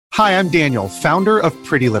Hi, I'm Daniel, founder of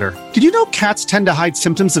Pretty Litter. Did you know cats tend to hide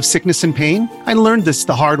symptoms of sickness and pain? I learned this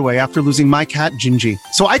the hard way after losing my cat, Gingy.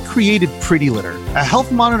 So I created Pretty Litter, a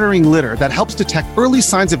health monitoring litter that helps detect early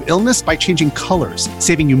signs of illness by changing colors,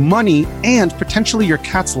 saving you money and potentially your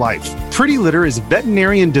cat's life. Pretty Litter is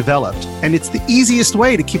veterinarian developed, and it's the easiest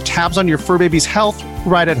way to keep tabs on your fur baby's health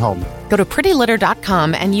right at home. Go to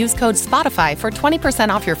prettylitter.com and use code SPOTIFY for 20%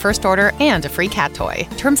 off your first order and a free cat toy.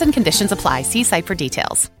 Terms and conditions apply. See site for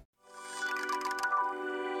details.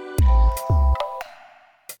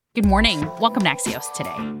 Good morning. Welcome to Axios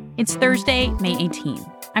Today. It's Thursday, May 18.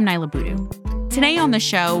 I'm Nyla Boodoo. Today on the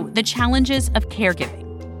show, the challenges of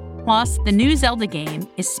caregiving. Plus, the new Zelda game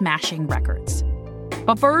is smashing records.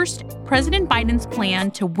 But first, President Biden's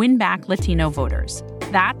plan to win back Latino voters.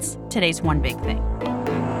 That's today's one big thing.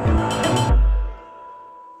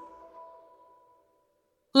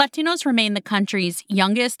 Latinos remain the country's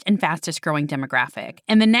youngest and fastest growing demographic,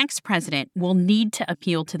 and the next president will need to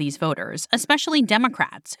appeal to these voters, especially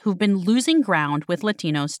Democrats, who've been losing ground with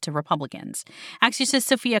Latinos to Republicans. Axios'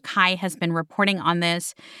 Sophia Kai has been reporting on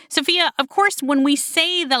this. Sophia, of course, when we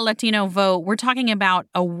say the Latino vote, we're talking about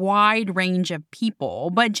a wide range of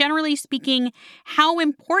people, but generally speaking, how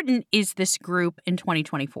important is this group in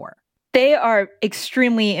 2024? They are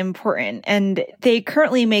extremely important, and they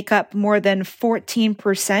currently make up more than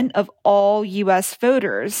 14% of all U.S.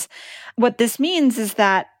 voters. What this means is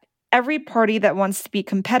that every party that wants to be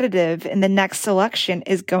competitive in the next election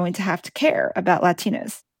is going to have to care about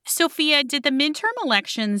Latinos. Sophia, did the midterm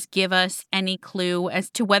elections give us any clue as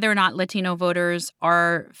to whether or not Latino voters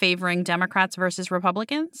are favoring Democrats versus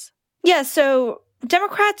Republicans? Yeah, so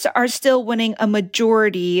Democrats are still winning a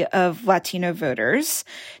majority of Latino voters.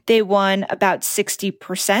 They won about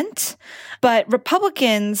 60%. But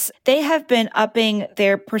Republicans, they have been upping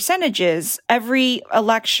their percentages every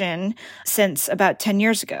election since about 10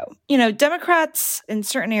 years ago. You know, Democrats in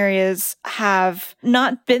certain areas have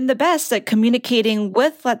not been the best at communicating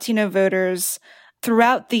with Latino voters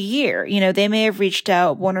throughout the year. You know, they may have reached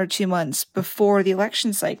out 1 or 2 months before the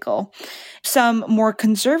election cycle. Some more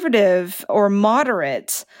conservative or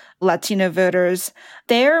moderate Latino voters,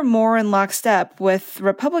 they're more in lockstep with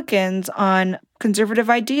Republicans on conservative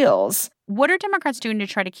ideals. What are Democrats doing to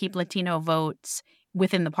try to keep Latino votes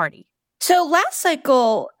within the party? So last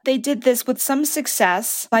cycle, they did this with some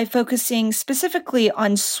success by focusing specifically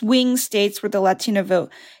on swing states where the Latino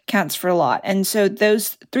vote counts for a lot. And so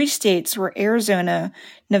those 3 states were Arizona,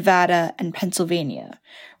 Nevada, and Pennsylvania.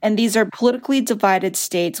 And these are politically divided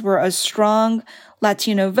states where a strong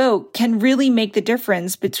Latino vote can really make the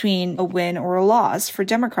difference between a win or a loss for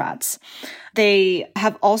Democrats. They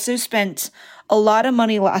have also spent a lot of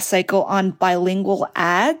money last cycle on bilingual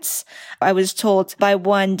ads. I was told by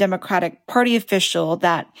one Democratic Party official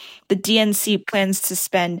that the DNC plans to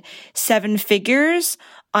spend 7 figures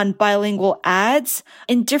on bilingual ads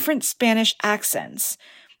in different Spanish accents.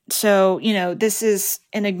 So, you know, this is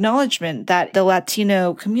an acknowledgement that the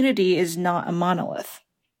Latino community is not a monolith.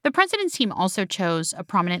 The president's team also chose a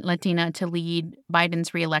prominent Latina to lead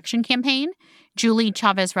Biden's reelection campaign, Julie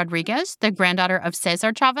Chavez Rodriguez, the granddaughter of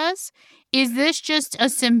Cesar Chavez. Is this just a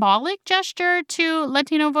symbolic gesture to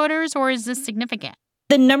Latino voters, or is this significant?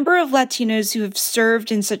 The number of Latinos who have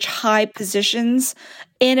served in such high positions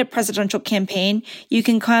in a presidential campaign, you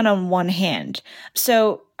can count on one hand.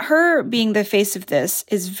 So her being the face of this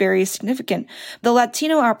is very significant. The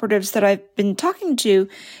Latino operatives that I've been talking to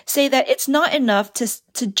say that it's not enough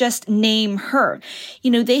to just name her.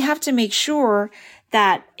 You know, they have to make sure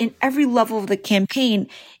that in every level of the campaign,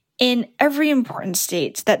 in every important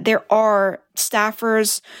state, that there are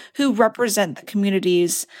staffers who represent the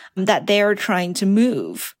communities that they are trying to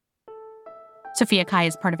move. Sophia Kai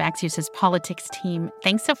is part of Axios' politics team.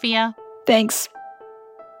 Thanks, Sophia. Thanks.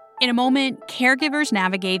 In a moment, caregivers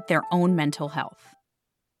navigate their own mental health.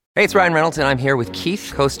 Hey, it's Ryan Reynolds, and I'm here with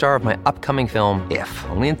Keith, co-star of my upcoming film, If,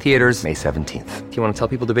 only in theaters May 17th. Do you want to tell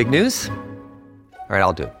people the big news? All right,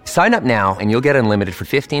 I'll do it. Sign up now and you'll get unlimited for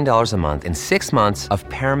 $15 a month and 6 months of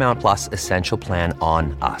Paramount Plus Essential Plan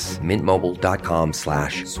on us.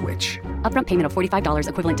 MintMobile.com/switch. Upfront payment of $45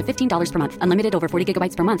 equivalent to $15 per month. Unlimited over 40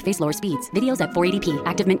 gigabytes per month. Face lower speeds. Videos at 480p.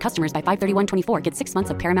 Active Mint customers by 531.24 get 6 months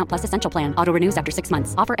of Paramount Plus Essential Plan. Auto renews after 6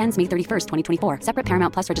 months. Offer ends May 31st, 2024. Separate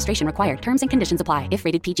Paramount Plus registration required. Terms and conditions apply if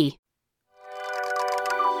rated PG.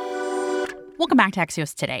 Welcome back to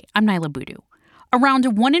Axios Today. I'm Nyla Boodoo.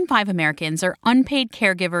 Around 1 in 5 Americans are unpaid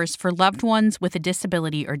caregivers for loved ones with a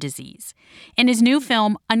disability or disease. In his new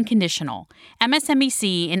film, Unconditional,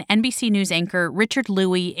 MSNBC and NBC News anchor Richard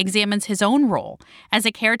Louie examines his own role as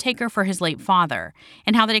a caretaker for his late father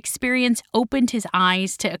and how that experience opened his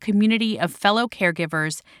eyes to a community of fellow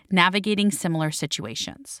caregivers navigating similar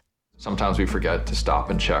situations. Sometimes we forget to stop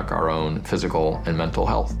and check our own physical and mental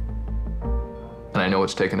health. And I know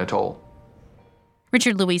it's taken a toll.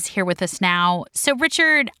 Richard Louie's here with us now. So,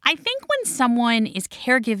 Richard, I think when someone is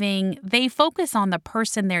caregiving, they focus on the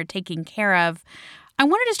person they're taking care of. I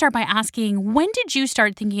wanted to start by asking, when did you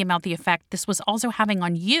start thinking about the effect this was also having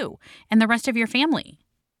on you and the rest of your family?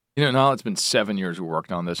 Now it's been 7 years we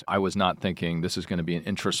worked on this. I was not thinking this is going to be an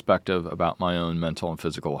introspective about my own mental and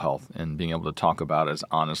physical health and being able to talk about it as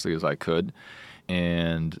honestly as I could.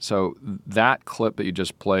 And so that clip that you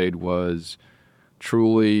just played was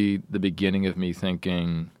truly the beginning of me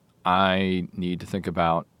thinking, I need to think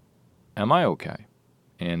about, am I okay?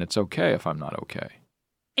 And it's okay if I'm not okay.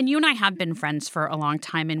 And you and I have been friends for a long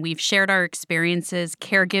time, and we've shared our experiences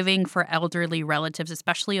caregiving for elderly relatives,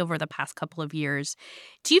 especially over the past couple of years.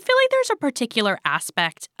 Do you feel like there's a particular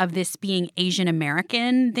aspect of this being Asian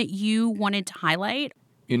American that you wanted to highlight?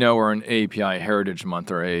 We're in API Heritage Month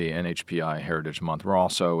or ANHPI Heritage Month. We're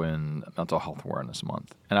also in Mental Health Awareness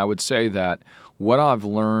Month. And I would say that what I've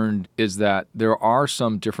learned is that there are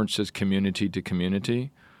some differences community to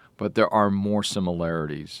community, but there are more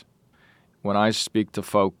similarities. When I speak to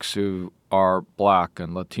folks who are Black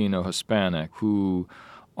and Latino, Hispanic, who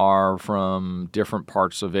are from different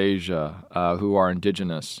parts of Asia, who are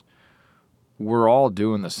indigenous, we're all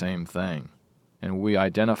doing the same thing. And we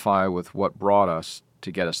identify with what brought us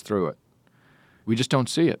to get us through it. We just don't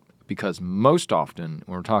see it because most often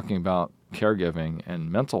when we're talking about caregiving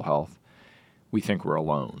and mental health, we think we're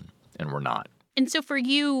alone, and we're not. And so for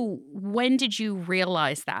you, when did you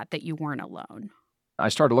realize that you weren't alone? I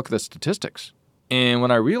started to look at the statistics. And when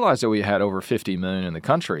I realized that we had over 50 million in the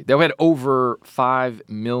country, that we had over 5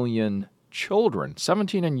 million children,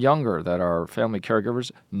 17 and younger, that are family caregivers,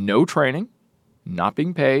 no training, not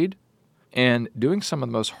being paid, and doing some of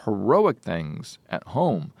the most heroic things at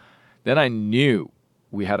home, then I knew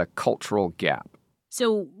we had a cultural gap.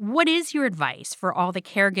 So what is your advice for all the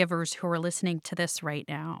caregivers who are listening to this right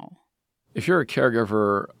now? If you're a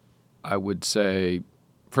caregiver, I would say,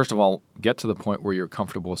 first of all, get to the point where you're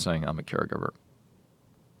comfortable saying, I'm a caregiver,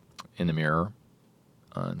 in the mirror,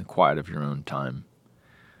 in the quiet of your own time.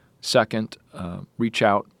 Second, reach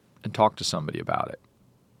out and talk to somebody about it,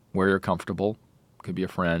 where you're comfortable. It could be a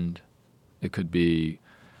friend. It could be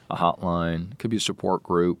a hotline. It could be a support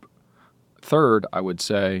group. Third, I would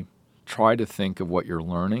say, try to think of what you're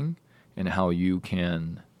learning and how you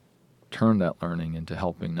can turn that learning into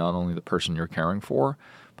helping not only the person you're caring for,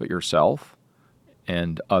 but yourself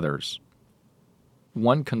and others.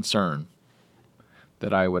 One concern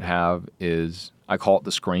that I would have is, I call it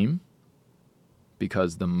the scream,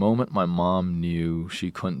 because the moment my mom knew she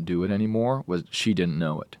couldn't do it anymore was she didn't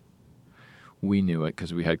know it. We knew it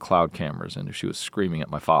because we had cloud cameras, and she was screaming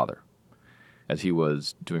at my father as he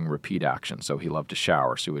was doing repeat action. So he loved to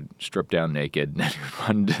shower, so he would strip down naked and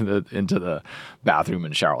run into the bathroom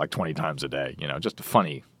and shower like 20 times a day. Just a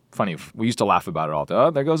funny. We used to laugh about it all the time.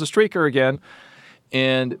 Oh, there goes a streaker again.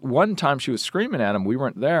 And one time she was screaming at him. We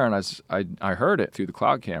weren't there, and I heard it through the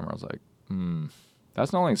cloud camera. I was like,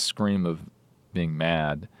 that's not only a scream of being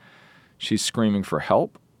mad. She's screaming for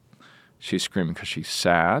help. She's screaming because she's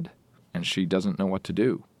sad, and she doesn't know what to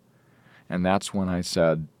do. And that's when I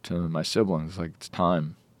said to my siblings, it's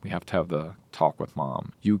time. We have to have the talk with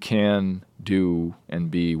Mom. You can do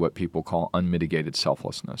and be what people call unmitigated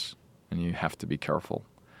selflessness, and you have to be careful.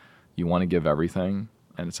 You want to give everything,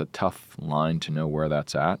 and it's a tough line to know where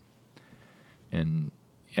that's at. And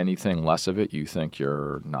anything less of it, you think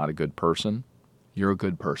you're not a good person. You're a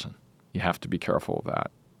good person. You have to be careful of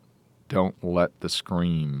that. Don't let the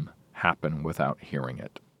scream happen without hearing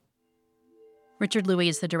it. Richard Louie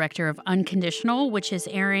is the director of Unconditional, which is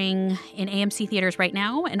airing in AMC theaters right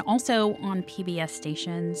now and also on PBS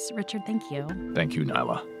stations. Richard, thank you. Thank you,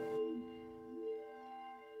 Nyla.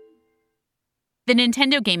 The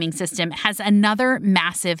Nintendo gaming system has another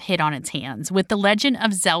massive hit on its hands with The Legend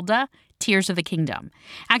of Zelda: Tears of the Kingdom.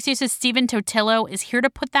 Axios' Stephen Totillo is here to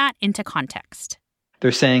put that into context.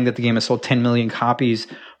 They're saying that the game has sold 10 million copies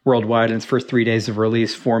worldwide in its first 3 days of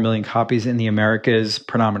release, 4 million copies in the Americas,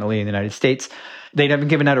 predominantly in the United States. They haven't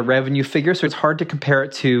given out a revenue figure, so it's hard to compare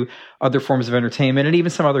it to other forms of entertainment and even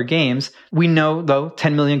some other games. We know, though,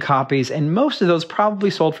 10 million copies, and most of those probably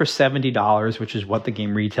sold for $70, which is what the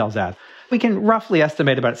game retails at. We can roughly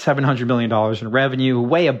estimate about $700 million in revenue,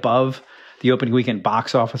 way above the opening weekend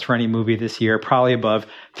box office for any movie this year, probably above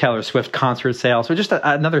Taylor Swift concert sales. So just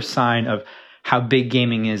another sign of how big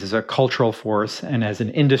gaming is as a cultural force and as an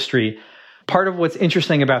industry. Part of what's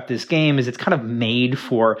interesting about this game is it's kind of made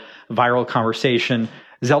for viral conversation.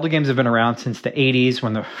 Zelda games have been around since the 80s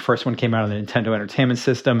when the first one came out on the Nintendo Entertainment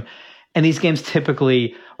System. And these games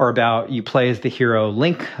typically are about you play as the hero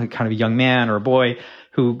Link, kind of a young man or a boy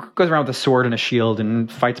who goes around with a sword and a shield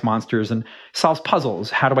and fights monsters and solves puzzles.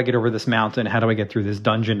 How do I get over this mountain? How do I get through this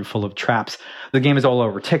dungeon full of traps? The game is all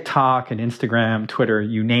over TikTok and Instagram, Twitter,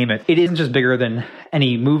 you name it. It isn't just bigger than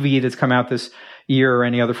any movie that's come out this year or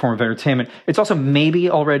any other form of entertainment. It's also maybe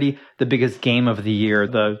already the biggest game of the year.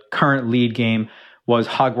 The current lead game was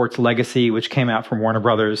Hogwarts Legacy, which came out from Warner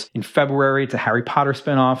Brothers in February. It's a Harry Potter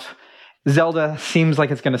spinoff. Zelda seems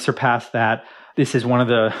like it's going to surpass that. This is one of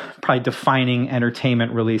the probably defining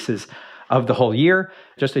entertainment releases of the whole year.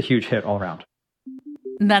 Just a huge hit all around.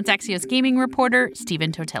 That's Axios gaming reporter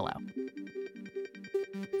Stephen Totillo.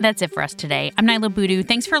 That's it for us today. I'm Nyla Boodoo.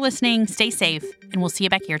 Thanks for listening. Stay safe, and we'll see you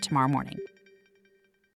back here tomorrow morning.